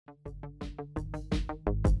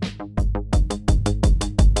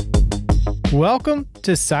Welcome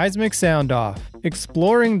to Seismic Sound Off,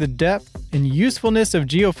 exploring the depth and usefulness of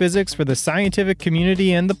geophysics for the scientific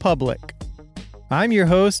community and the public. I'm your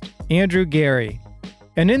host, Andrew Gary,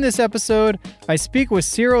 and in this episode, I speak with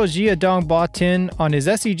Cyril D. Boateng on his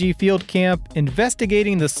SEG Field Camp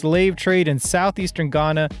investigating the slave trade in southeastern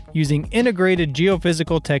Ghana using integrated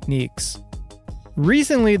geophysical techniques.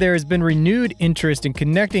 Recently, there has been renewed interest in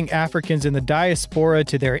connecting Africans in the diaspora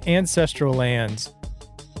to their ancestral lands.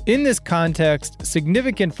 In this context,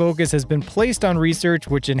 significant focus has been placed on research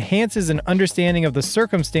which enhances an understanding of the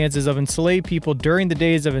circumstances of enslaved people during the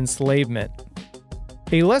days of enslavement.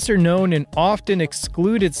 A lesser-known and often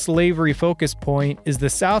excluded slavery focus point is the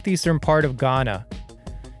southeastern part of Ghana.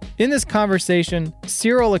 In this conversation,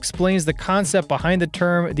 Cyril explains the concept behind the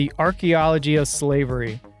term the archaeology of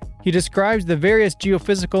slavery. He describes the various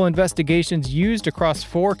geophysical investigations used across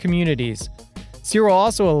 4 communities. Cyril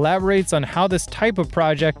also elaborates on how this type of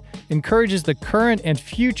project encourages the current and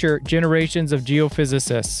future generations of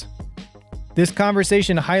geophysicists. This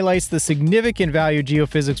conversation highlights the significant value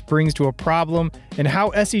geophysics brings to a problem and how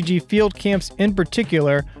SEG Field Camps in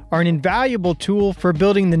particular are an invaluable tool for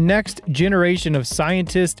building the next generation of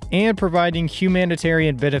scientists and providing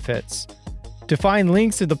humanitarian benefits. To find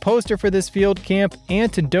links to the poster for this field camp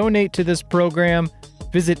and to donate to this program,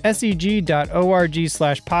 visit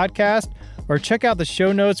seg.org/podcast or check out the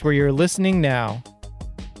show notes where you're listening now.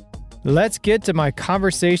 Let's get to my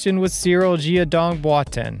conversation with Cyril D.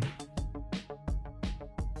 Boateng.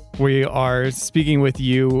 We are speaking with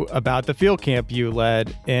you about the field camp you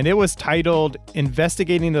led, and it was titled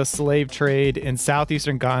Investigating the Slave Trade in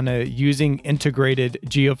Southeastern Ghana Using Integrated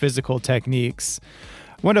Geophysical Techniques.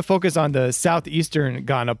 I want to focus on the southeastern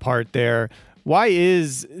Ghana part there. Why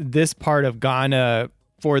is this part of Ghana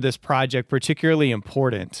for this project particularly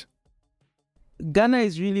important? Ghana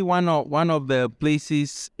is really one of the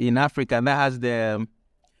places in Africa that has the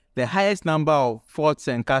highest number of forts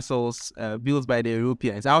and castles built by the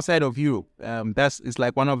Europeans outside of Europe. It's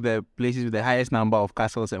like one of the places with the highest number of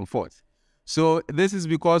castles and forts. So this is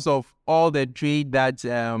because of all the trade that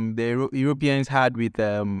the Europeans had with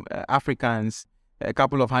Africans a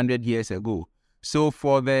couple of hundred years ago. So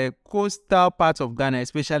for the coastal part of Ghana,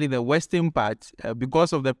 especially the western part,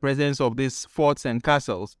 because of the presence of these forts and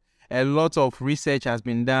castles, a lot of research has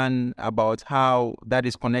been done about how that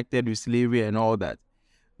is connected with slavery and all that.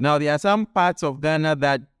 Now, there are some parts of Ghana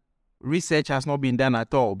that research has not been done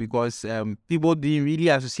at all because people didn't really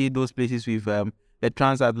associate those places with the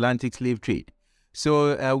transatlantic slave trade.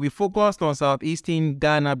 So we focused on southeastern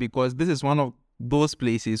Ghana because this is one of those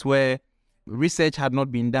places where research had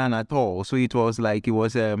not been done at all. So it was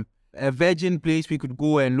a virgin place we could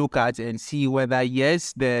go and look at and see whether,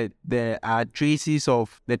 yes, there are traces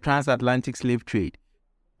of the transatlantic slave trade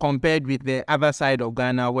compared with the other side of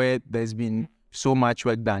Ghana where there's been so much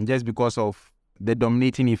work done just because of the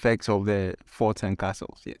dominating effects of the forts and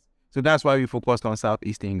castles. Yes. So that's why we focused on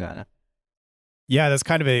southeastern Ghana. Yeah, that's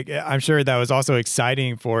kind of I'm sure that was also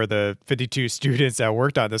exciting for the 52 students that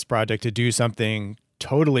worked on this project to do something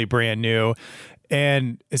totally brand new.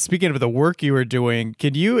 And speaking of the work you were doing,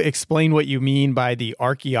 can you explain what you mean by the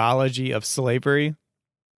archaeology of slavery?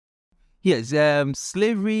 Yes,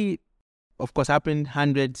 slavery, of course, happened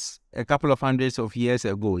a couple of hundreds of years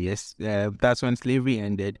ago. Yes, that's when slavery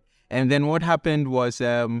ended. And then what happened was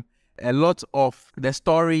a lot of the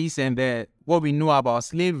stories and what we know about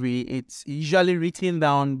slavery, it's usually written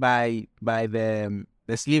down by the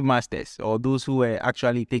slave masters or those who were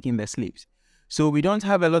actually taking the slaves. So we don't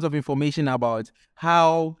have a lot of information about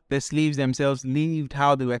how the slaves themselves lived,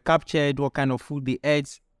 how they were captured, what kind of food they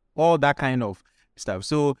ate, all that kind of stuff.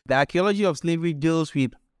 So the archaeology of slavery deals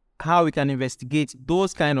with how we can investigate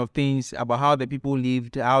those kind of things about how the people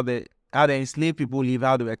lived, how the enslaved people lived,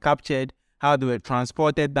 how they were captured, how they were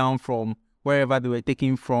transported down from wherever they were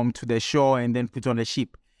taken from to the shore and then put on a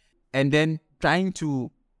ship. And then trying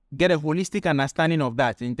to get a holistic understanding of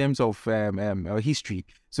that in terms of history.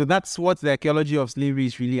 So that's what the archaeology of slavery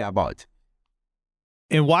is really about.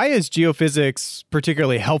 And why is geophysics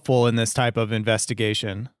particularly helpful in this type of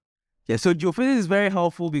investigation? Yeah, so geophysics is very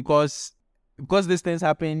helpful because these things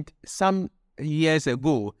happened some years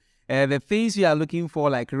ago. The things we are looking for,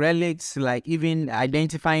 like relics, like even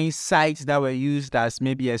identifying sites that were used as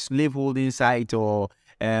maybe a slaveholding site or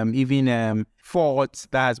even forts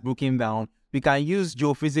that has broken down, we can use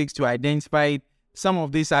geophysics to identify some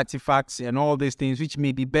of these artifacts and all these things which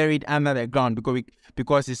may be buried under the ground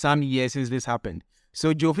because it's some years since this happened.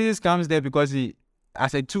 So geophysics comes there because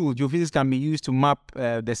as a tool, geophysics can be used to map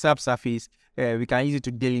the subsurface We can use it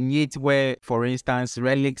to delineate where, for instance,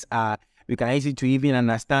 relics are. We can use it to even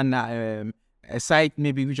understand a site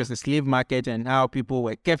maybe which was a slave market and how people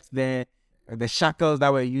were kept there, the shackles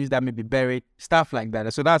that were used that may be buried, stuff like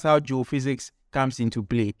that. So that's how geophysics comes into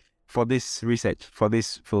play for this research, for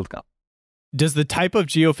this field camp. Does the type of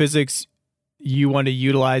geophysics you want to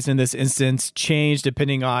utilize in this instance change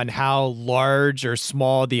depending on how large or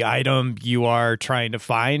small the item you are trying to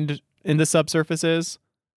find in the subsurface is?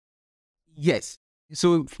 Yes.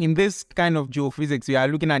 So in this kind of geophysics, we are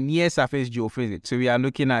looking at near surface geophysics. So we are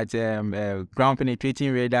looking at ground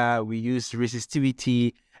penetrating radar. We use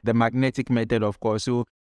resistivity, the magnetic method, of course. So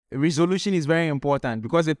resolution is very important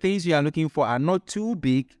because the things we are looking for are not too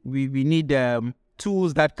big. We need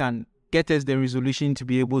tools that can get us the resolution to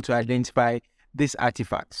be able to identify this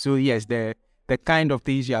artifact. So yes, the kind of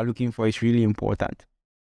things you are looking for is really important.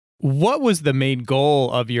 What was the main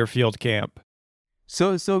goal of your field camp?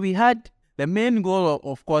 So we had the main goal,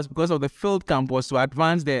 of course, because of the field camp, was to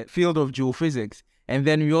advance the field of geophysics. And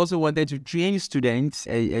then we also wanted to train students,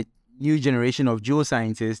 a new generation of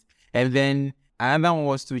geoscientists. And then another one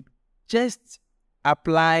was to just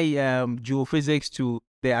apply geophysics to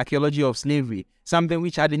the archaeology of slavery, something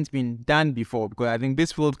which hadn't been done before, because I think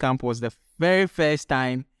this field camp was the very first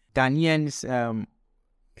time Ghanaians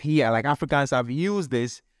here, like Africans, have used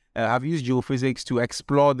geophysics to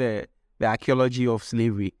explore the archaeology of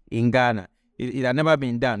slavery in Ghana. It had never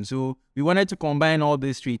been done. So we wanted to combine all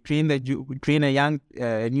this to train a young,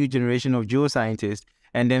 new generation of geoscientists,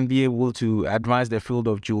 and then be able to advance the field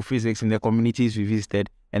of geophysics in the communities we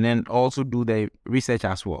visited, and then also do the research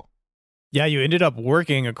as well. Yeah, you ended up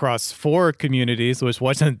working across 4 communities, which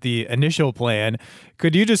wasn't the initial plan.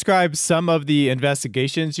 Could you describe some of the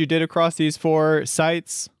investigations you did across these 4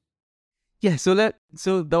 sites? Yeah, so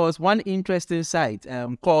there was one interesting site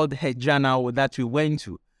called Hejana that we went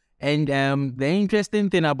to. And the interesting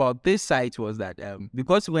thing about this site was that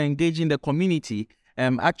because we were engaging the community,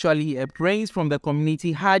 actually brains from the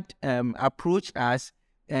community had approached us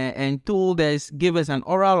and told us, give us an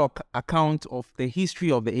oral account of the history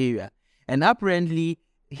of the area. And apparently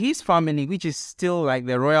his family, which is still like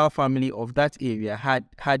the royal family of that area,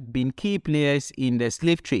 had been key players in the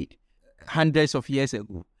slave trade hundreds of years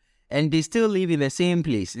ago. And they still live in the same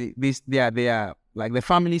place. They are like the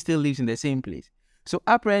family still lives in the same place. So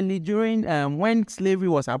apparently during when slavery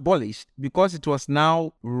was abolished, because it was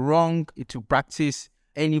now wrong to practice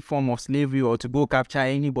any form of slavery or to go capture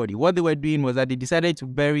anybody, what they were doing was that they decided to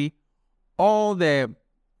bury all the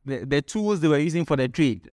tools they were using for the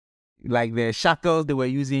trade, like the shackles they were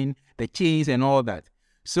using, the chains and all that.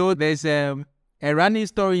 So there's a running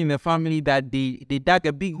story in the family that they dug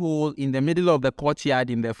a big hole in the middle of the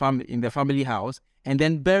courtyard in the family house and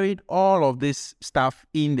then buried all of this stuff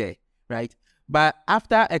in there, right? But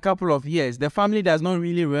after a couple of years, the family does not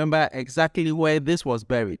really remember exactly where this was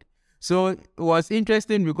buried. So it was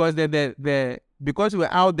interesting because because we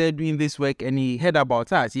were out there doing this work and he heard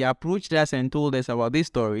about us, he approached us and told us about this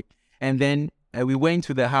story. And then we went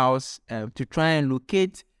to the house to try and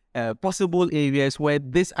locate possible areas where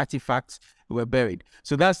these artifacts were buried.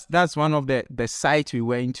 So that's one of the sites we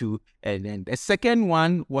went to. And then the second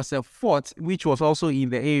one was a fort, which was also in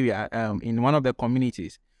the area, in one of the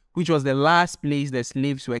communities, which was the last place the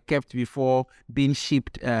slaves were kept before being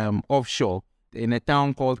shipped offshore in a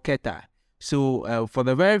town called Keta. So for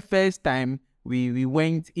the very first time, we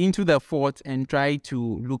went into the fort and tried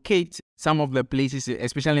to locate some of the places,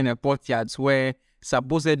 especially in the courtyards, where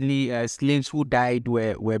supposedly slaves who died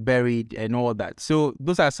were buried and all that. So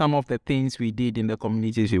those are some of the things we did in the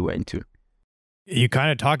communities we went to. You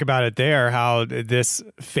kind of talk about it there, how this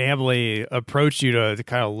family approached you to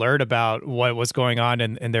kind of learn about what was going on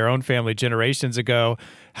in their own family generations ago.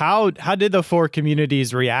 How did the 4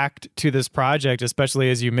 communities react to this project, especially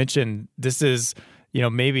as you mentioned, this is,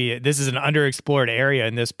 maybe this is an underexplored area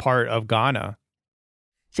in this part of Ghana?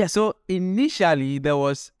 Yeah, so initially there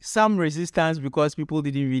was some resistance because people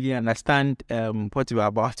didn't really understand what we were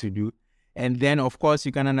about to do. And then, of course,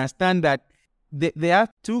 you can understand that there are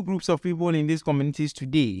 2 groups of people in these communities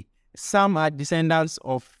today. Some are descendants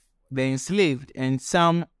of the enslaved and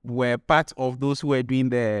some were part of those who were doing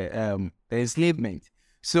the enslavement.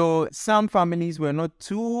 So some families were not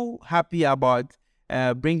too happy about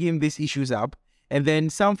bringing these issues up. And then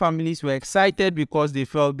some families were excited because they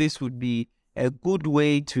felt this would be a good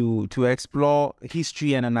way to explore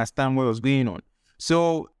history and understand what was going on.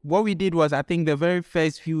 So what we did was, I think the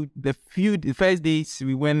first days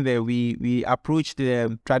we went there, we approached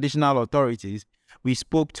the traditional authorities. We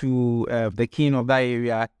spoke to the king of that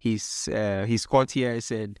area, his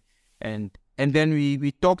courtiers, and And then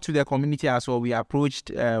we talked to the community as well. We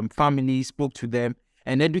approached families, spoke to them,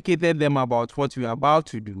 and educated them about what we were about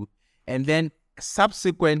to do. And then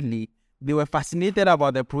subsequently, they were fascinated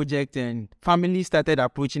about the project, and families started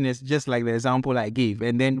approaching us, just like the example I gave,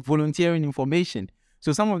 and then volunteering information.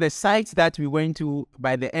 So some of the sites that we went to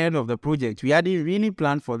by the end of the project, we hadn't really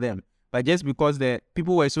planned for them. But just because the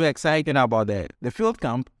people were so excited about the field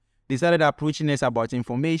camp, they started approaching us about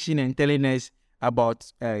information and telling us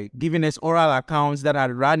about giving us oral accounts that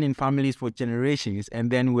had run in families for generations, and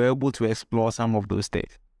then we were able to explore some of those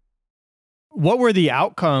things. What were the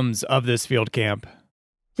outcomes of this field camp?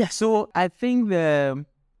 Yeah, so I think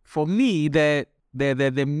for me, the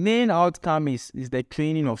main outcome is the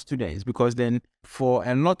training of students, because then for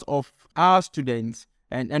a lot of our students,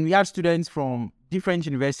 and we had students from different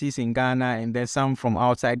universities in Ghana and then some from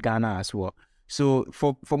outside Ghana as well. So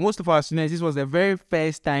for most of our students, this was the very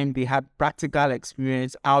first time they had practical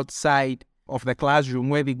experience outside of the classroom,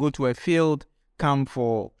 where they go to a field camp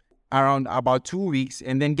for around about 2 weeks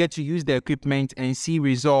and then get to use the equipment and see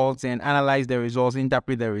results and analyze the results,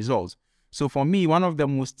 interpret the results. So for me, one of the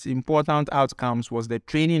most important outcomes was the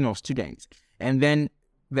training of students. And then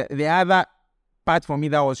the other part for me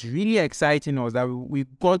that was really exciting was that we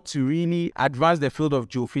got to really advance the field of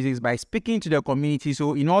geophysics by speaking to the community.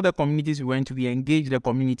 So in all the communities we went to, we engaged the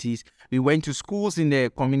communities. We went to schools in the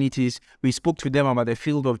communities. We spoke to them about the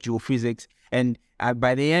field of geophysics. And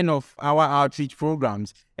by the end of our outreach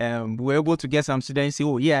programs, we were able to get some students say,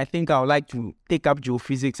 oh yeah, I think I would like to take up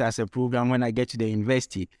geophysics as a program when I get to the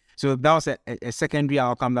university. So that was a secondary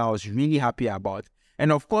outcome that I was really happy about.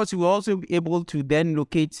 And of course, we were also able to then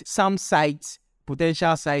locate some sites,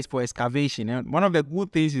 potential sites for excavation. And one of the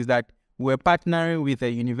good things is that we're partnering with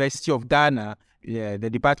the University of Ghana, the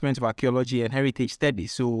Department of Archaeology and Heritage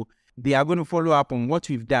Studies. So they are going to follow up on what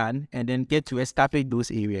we've done and then get to excavate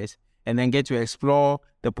those areas and then get to explore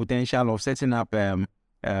the potential of setting up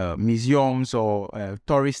museums or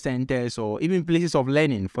tourist centers or even places of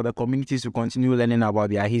learning for the communities to continue learning about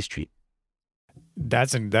their history.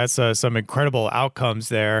 That's some incredible outcomes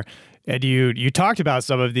there. And you talked about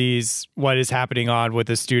some of these, what is happening on with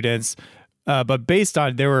the students, but based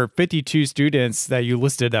on, there were 52 students that you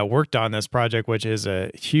listed that worked on this project, which is a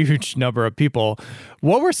huge number of people.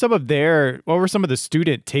 What were some of the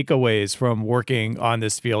student takeaways from working on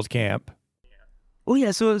this field camp? Oh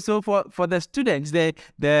yeah, so for the students,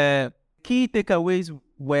 the key takeaways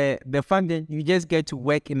were the fact that you just get to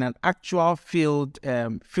work in an actual field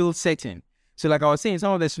setting. So like I was saying,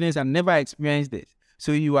 some of the students have never experienced this.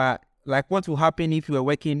 So you are like, what will happen if you are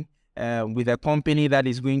working with a company that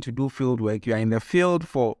is going to do field work? You are in the field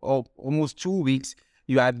for almost 2 weeks.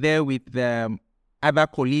 You are there with other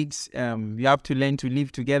colleagues. You have to learn to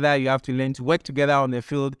live together. You have to learn to work together on the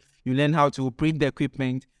field. You learn how to operate the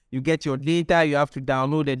equipment. You get your data. You have to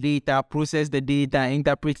download the data, process the data,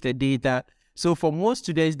 interpret the data. So for most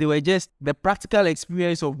students, they were just, the practical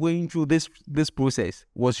experience of going through this process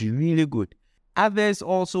was really good. Others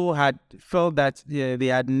also had felt that they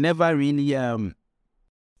had never really,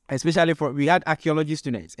 especially we had archaeology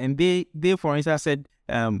students, and they for instance said,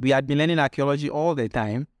 we had been learning archaeology all the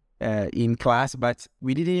time in class, but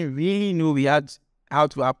we didn't really know we had how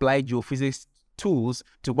to apply geophysics tools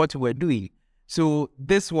to what we were doing. So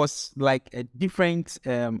this was like a different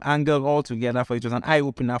angle altogether. It was an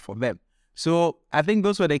eye-opener for them. So I think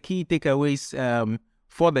those were the key takeaways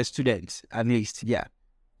for the students, at least, yeah.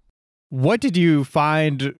 What did you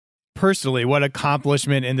find personally? What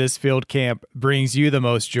accomplishment in this field camp brings you the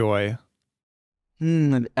most joy?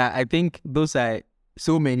 I think those are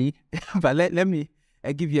so many, but let me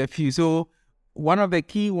give you a few. So one of the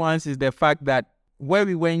key ones is the fact that where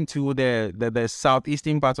we went to the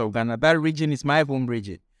southeastern part of Ghana, that region is my home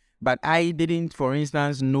region. But I didn't, for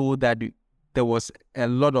instance, know that there was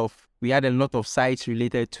we had a lot of sites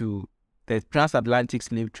related to the transatlantic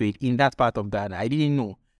slave trade in that part of Ghana. I didn't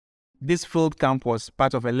know. This field camp was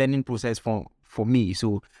part of a learning process for me.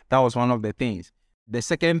 So that was one of the things. The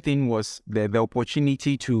second thing was the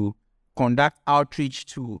opportunity to conduct outreach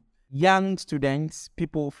to young students,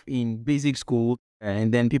 people in basic school,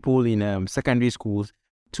 and then people in secondary schools,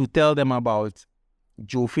 to tell them about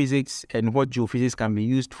geophysics and what geophysics can be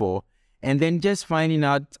used for. And then just finding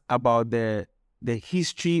out about the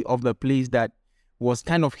history of the place that was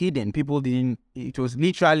kind of hidden. People didn't, it was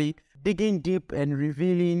literally digging deep and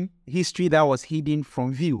revealing history that was hidden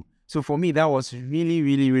from view. So for me, that was really,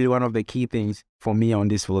 really, really one of the key things for me on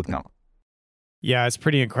this field camp. Yeah, it's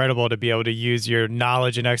pretty incredible to be able to use your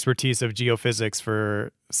knowledge and expertise of geophysics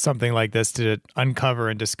for something like this to uncover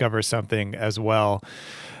and discover something as well.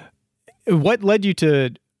 What led you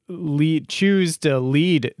to choose to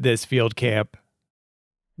lead this field camp?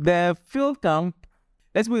 The field camp,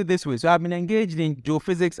 let's put it this way. So I've been engaged in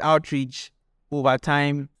geophysics outreach over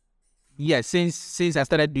time. Yes, since I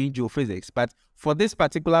started doing geophysics. But for this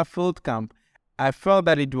particular field camp, I felt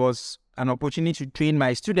that it was an opportunity to train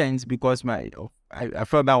my students because I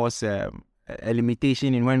felt that was a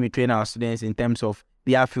limitation in when we train our students in terms of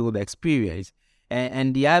their field experience.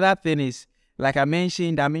 And the other thing is, like I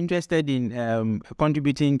mentioned, I'm interested in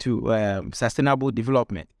contributing to sustainable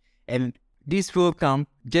development. And this field camp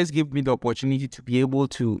just gives me the opportunity to be able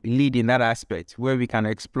to lead in that aspect where we can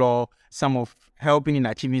explore some of helping in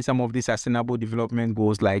achieving some of the sustainable development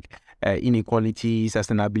goals like inequality,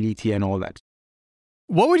 sustainability, and all that.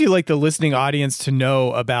 What would you like the listening audience to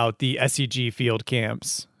know about the SEG Field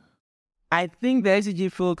Camps? I think the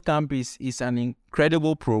SEG Field Camp is an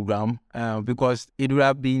incredible program because it would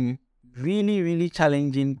have been really, really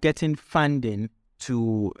challenging getting funding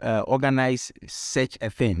to organize such a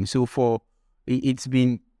thing. So it's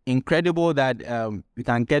been incredible that we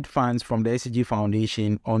can get funds from the SEG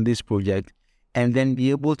Foundation on this project and then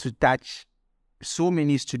be able to touch so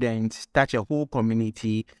many students, touch a whole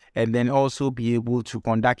community, and then also be able to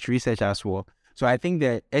conduct research as well. So I think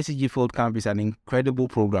the SEG Field Camp is an incredible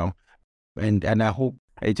program, and I hope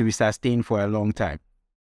it will be sustained for a long time.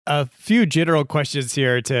 A few general questions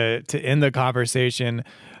here to end the conversation.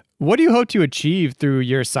 What do you hope to achieve through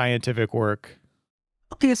your scientific work?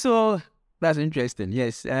 Okay, so that's interesting.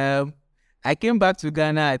 Yes. I came back to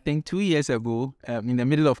Ghana, I think 2 years ago, in the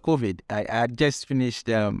middle of COVID. I had just finished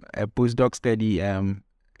a postdoc study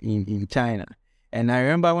in China. And I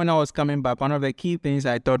remember when I was coming back, one of the key things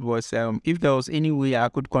I thought was if there was any way I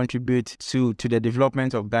could contribute to the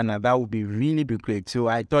development of Ghana, that would be really be great. So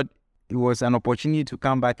I thought it was an opportunity to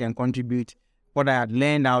come back and contribute what I had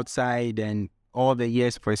learned outside and all the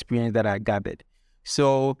years of experience that I gathered.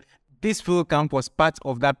 So this field camp was part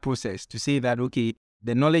of that process to say that, okay,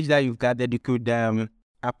 the knowledge that you've gathered, you could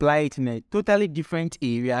apply it in a totally different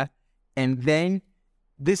area, and then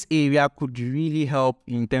this area could really help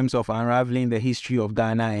in terms of unraveling the history of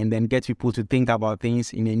Ghana and then get people to think about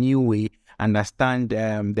things in a new way, understand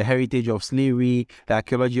the heritage of slavery, the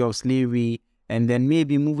archaeology of slavery, and then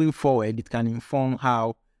maybe moving forward, it can inform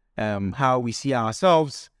how we see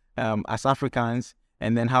ourselves as Africans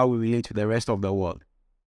and then how we relate to the rest of the world.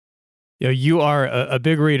 You are a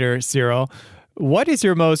big reader, Cyril. What is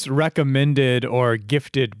your most recommended or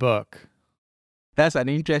gifted book? That's an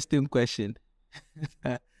interesting question.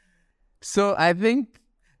 So I think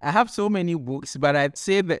I have so many books, but I'd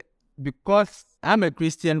say that because I'm a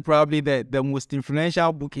Christian, probably the most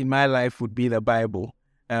influential book in my life would be the Bible.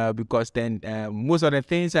 Because then most of the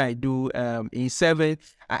things I do in serving,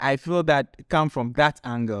 I feel that come from that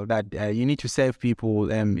angle, that you need to serve people.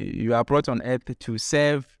 You are brought on earth to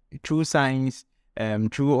serve through science,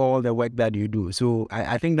 through all the work that you do. So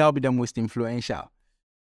I think that'll be the most influential.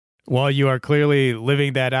 Well, you are clearly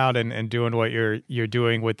living that out and doing what you're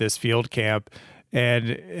doing with this field camp.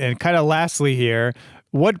 And kind of lastly here,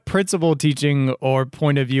 what principle, teaching, or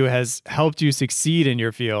point of view has helped you succeed in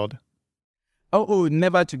your field? Oh,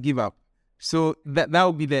 never to give up. So that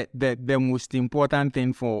would be the most important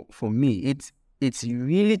thing for me. It's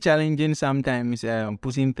really challenging sometimes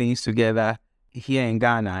putting things together here in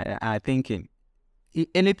Ghana. I think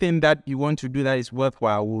anything that you want to do that is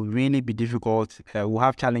worthwhile will really be difficult. We'll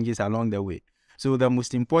have challenges along the way. So the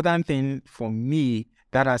most important thing for me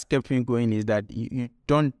that has kept me going is that you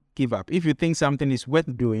don't give up. If you think something is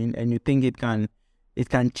worth doing and you think it can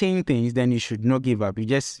change things, then you should not give up. You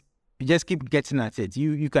just keep getting at it.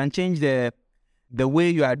 You can change the way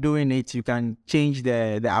you are doing it. You can change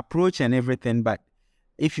the approach and everything. But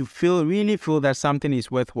if you really feel that something is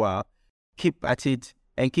worthwhile, keep at it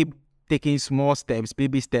and keep taking small steps,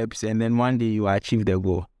 baby steps, and then one day you achieve the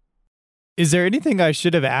goal. Is there anything I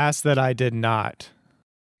should have asked that I did not?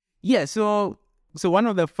 Yeah, so one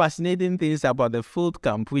of the fascinating things about the field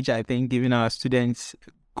camp, which I think giving our students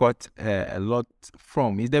got a lot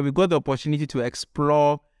from, is that we got the opportunity to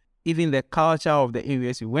explore even the culture of the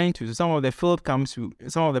areas we went to. So some of the field camps,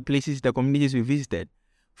 some of the places, the communities we visited,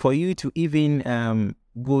 for you to even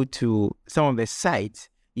go to some of the sites,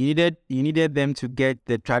 you needed them to get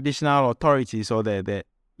the traditional authorities or the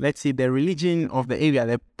let's say the religion of the area,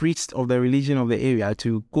 the priest of the religion of the area,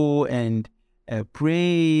 to go and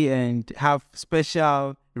pray and have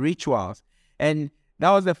special rituals. And that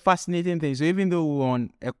was the fascinating thing. So even though we were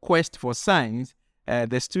on a quest for science,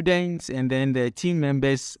 the students and then the team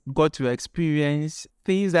members got to experience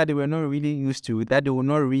things that they were not really used to, that they would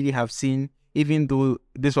not really have seen, even though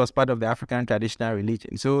this was part of the African traditional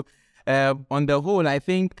religion. So on the whole, I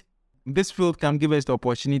think this field camp gives us the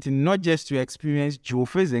opportunity not just to experience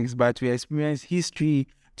geophysics, but to experience history,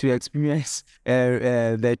 to experience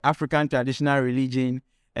the African traditional religion,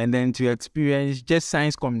 and then to experience just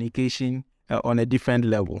science communication on a different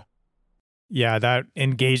level. Yeah, that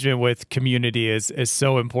engagement with community is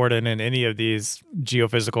so important in any of these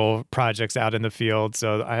geophysical projects out in the field.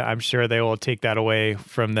 So I'm sure they will take that away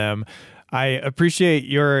from them. I appreciate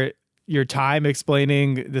your time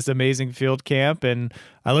explaining this amazing field camp, and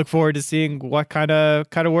I look forward to seeing what kind of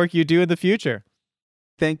work you do in the future.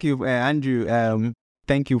 Thank you, Andrew.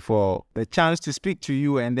 Thank you for the chance to speak to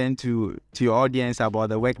you and then to your audience about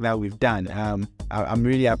the work that we've done. I'm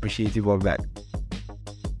really appreciative of that.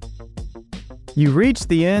 You reached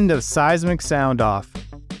the end of Seismic Sound Off.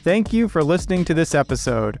 Thank you for listening to this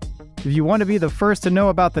episode. If you want to be the first to know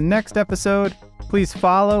about the next episode, please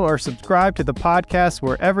follow or subscribe to the podcast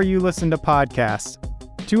wherever you listen to podcasts.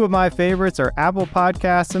 Two of my favorites are Apple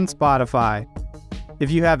Podcasts and Spotify.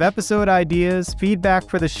 If you have episode ideas, feedback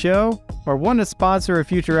for the show, or want to sponsor a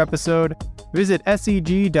future episode, visit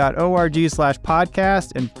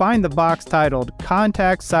seg.org/podcast and find the box titled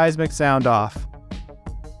Contact Seismic Sound Off.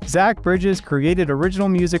 Zach Bridges created original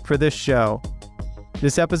music for this show.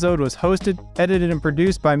 This episode was hosted, edited, and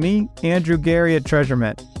produced by me, Andrew Gary at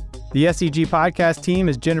Treasurement. The SEG podcast team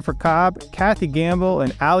is Jennifer Cobb, Kathy Gamble,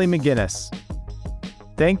 and Allie McGinnis.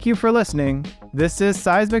 Thank you for listening. This is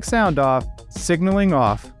Seismic Sound Off, signaling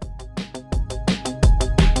off.